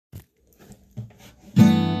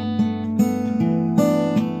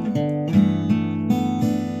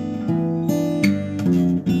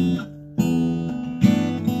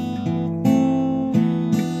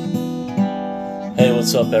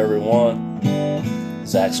what's up everyone?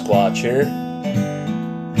 Zack Squatch here.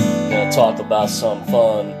 Gonna talk about some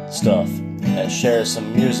fun stuff and share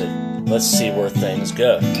some music. Let's see where things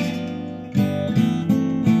go.